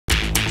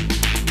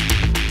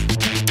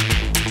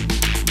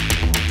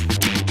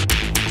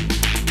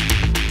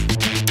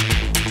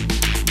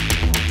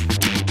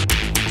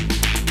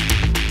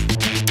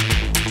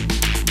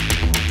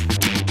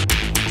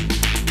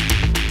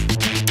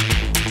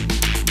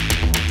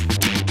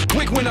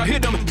Quick when I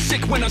hit them,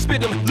 sick when I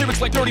spit them.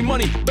 Lyrics like dirty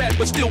money, bad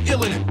but still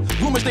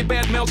illin'. Rumors they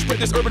bad mouth spread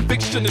this urban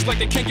fiction. It's like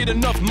they can't get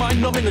enough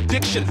mind-numbing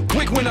addiction.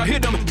 Quick when I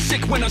hit them,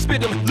 sick when I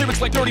spit them.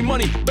 Lyrics like dirty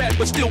money, bad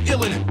but still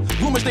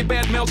illin'. Rumors they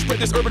bad mouth spread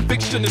this urban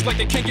fiction. It's like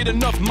they can't get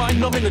enough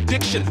mind-numbing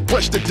addiction.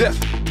 Fresh to death.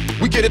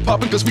 We get it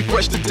poppin' cause we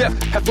fresh to death.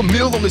 Half a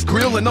meal on this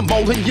grill and I'm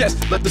all in, yes.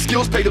 Let the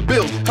skills pay the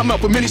bills. I'm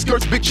out for mini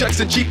skirts, big checks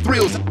and cheap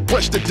thrills.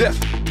 Fresh to death.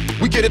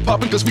 We get it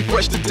poppin' cause we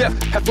fresh to death.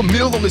 Half a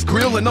meal on this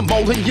grill and I'm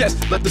all in, yes.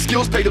 Let the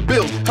skills pay the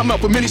bills. I'm out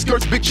for mini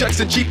skirts, big checks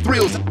and cheap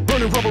thrills.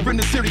 Burning rubber in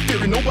the city,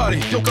 fearing nobody.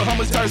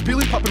 Yokohama's tires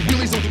peeling, popping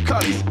wheelies on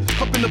Ducatis.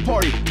 Up in the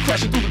party,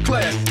 crashing through the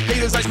class.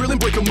 Haters ice grilling,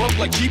 break them up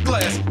like cheap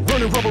glass.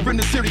 Burning rubber in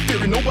the city,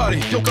 fearing nobody.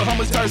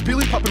 Yokohama's tires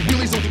peeling, popping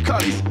wheelies on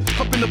Ducatis.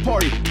 Up in the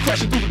party,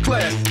 crashing through the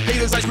class.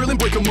 Haters ice grilling,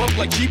 break them up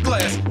like cheap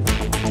glass.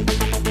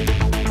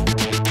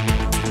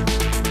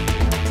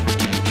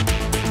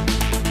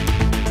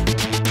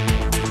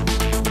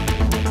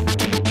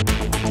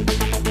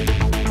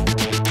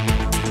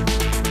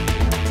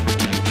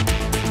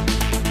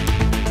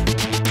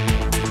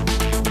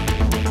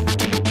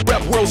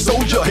 World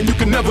soldier, and you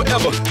can never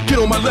ever get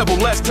on my level.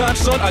 Last time,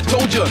 son, I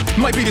told ya.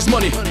 Might be this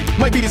money,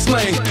 might be this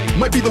slang,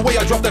 might be the way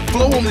I drop that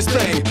flow on this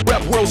thing.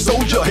 Rap world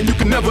soldier, and you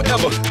can never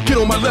ever get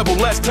on my level.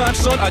 Last time,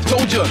 son, I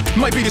told ya.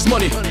 Might be this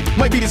money,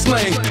 might be this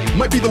slang,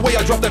 might be the way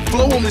I drop that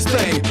flow on this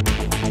thing.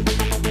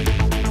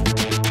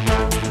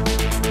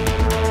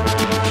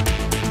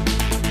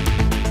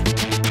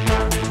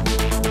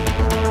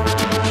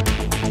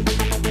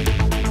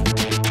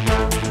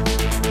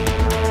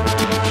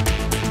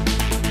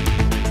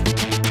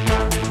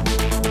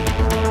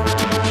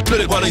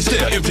 Split it while they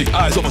stare, empty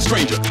eyes of a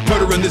stranger.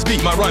 Murdering this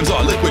beat, my rhymes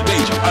are liquid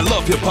danger. I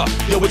love hip-hop,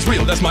 yo, it's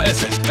real, that's my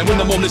essence. And when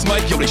I'm on this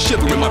mic, yo, they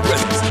shiver in my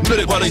presence. Split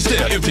it while they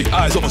stare, empty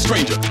eyes of a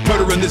stranger.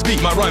 Murdering this beat,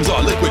 my rhymes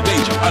are liquid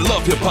danger. I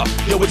love hip-hop,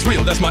 yo, it's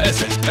real, that's my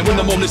essence. And when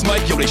I'm on this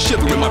mic, yo, they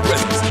shiver in my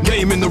presence.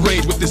 Game in the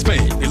rage with this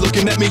pain. They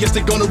looking at me, yes, they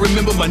gonna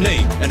remember my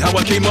name. And how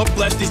I came up,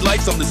 flash these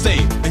lights, I'm the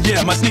same. And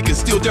yeah, my sneakers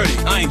still dirty,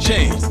 I ain't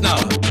changed,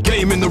 nah.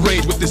 Game in the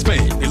rage with this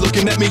pain. They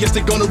looking at me, yes, they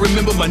gonna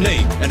remember my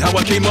name. And how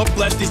I came up,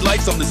 flash these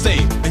lights, I'm the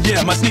same. And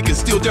yeah, my sneakers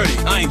still dirty,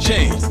 I ain't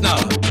changed,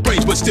 nah.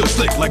 Rage but still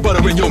slick, like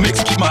butter in your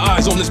mix. Keep my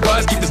eyes on this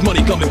prize, keep this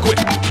money coming quick.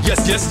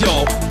 Yes, yes,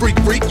 y'all, freak,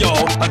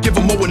 y'all. I give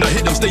them more when I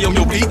hit them, stay on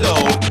your beat,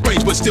 though.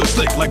 Rage but still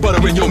slick, like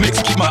butter in your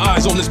mix. Keep my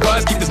eyes on this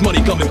prize, keep this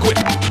money coming quick.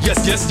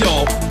 Yes, yes,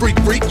 y'all, freak,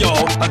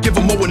 y'all. I give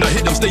them more when I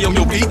hit them, stay on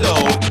your beat,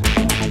 though.